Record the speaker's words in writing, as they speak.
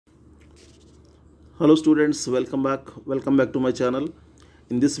Hello students, welcome back to my channel.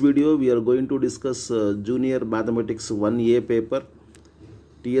 In this video we are going to discuss junior mathematics 1A paper,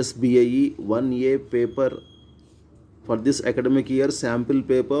 TSBAE 1A paper for this academic year, sample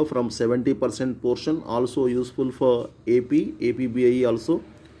paper from 70% portion, also useful for APBAE also.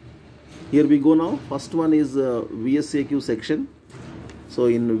 Here we go now. First one is Vsaq section. So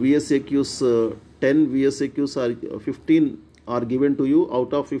in Vsaqs 10 Vsaqs are 15 are given to you.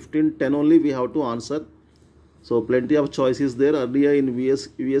 Out of 15, 10 only we have to answer. So plenty of choices there. Earlier in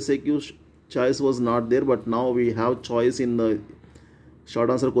Vsaq choice was not there, but now we have choice in the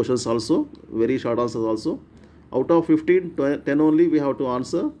short answer questions also, very short answers also. Out of 15, 10 only we have to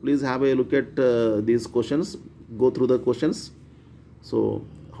answer. Please have a look at these questions. Go through the questions. So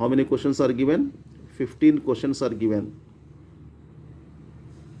how many questions are given? 15 questions are given.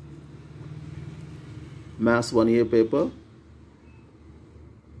 Maths 1A paper.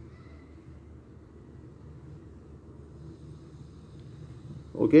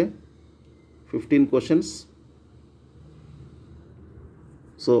 Okay, 15 questions.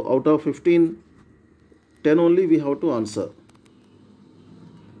 So out of 15, 10 only we have to answer.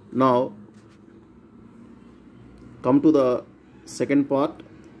 Now come to the second part,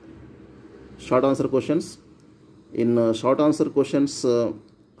 short answer questions. In short answer questions,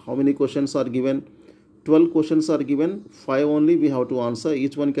 how many questions are given? 12 questions are given, 5 only we have to answer.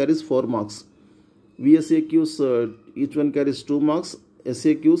 Each one carries 4 marks. Vsaqs each one carries 2 marks.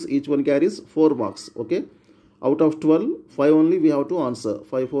 SAQs each one carries 4 marks. Okay, out of 12, 5 only we have to answer.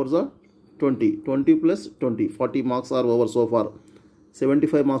 5 4s are 20. 20 plus 20, 40 marks are over so far.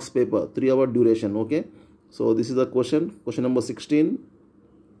 75 marks paper, 3-hour duration. Okay, so this is the question number 16.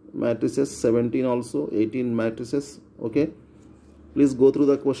 Matrices 17 also, 18 matrices. Okay, please go through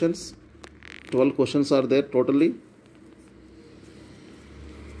the questions. 12 questions are there totally.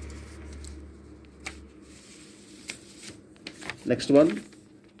 Next one,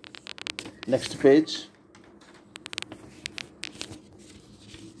 next page.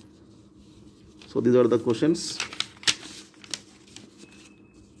 So these are the questions.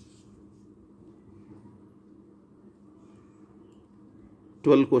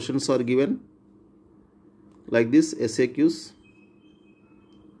 Twelve questions are given like this, SAQs.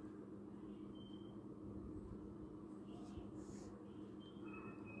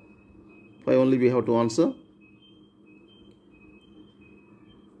 Five only we have to answer.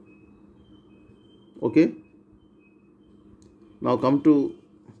 Okay, now come to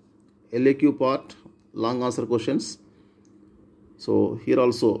LAQ part, long answer questions. So here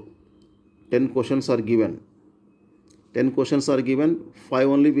also 10 questions are given. 10 questions are given, 5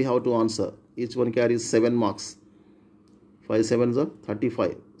 only we have to answer. Each one carries 7 marks. 5 7s are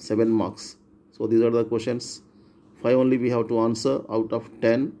 35, 7 marks. So these are the questions. 5 only we have to answer out of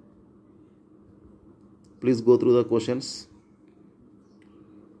 10. Please go through the questions.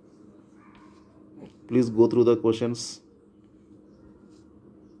 Please go through the questions.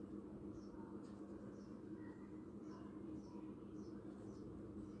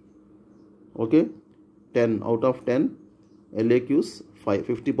 Okay, 10 out of 10. LAQs 5,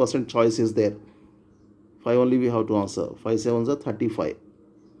 50% choice is there. 5 only we have to answer. 5 7s are 35.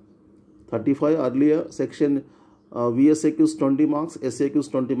 35 earlier section, Vsaqs 20 marks, SAQs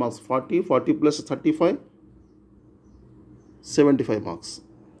 20 marks, 40 plus 35, 75 marks.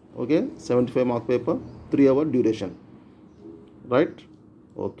 Okay, 75 mark paper, 3-hour duration, right?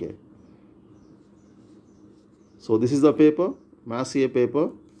 Okay, so this is the paper, Maths A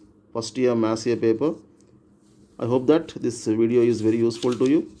paper, first year Maths A paper. I hope that this video is very useful to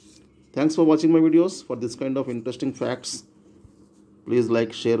you. Thanks for watching my videos. For this kind of interesting facts, please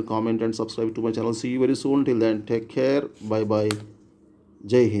like, share, comment and subscribe to my channel. See you very soon. Till then, take care. Bye bye.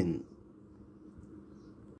 Jai Hind.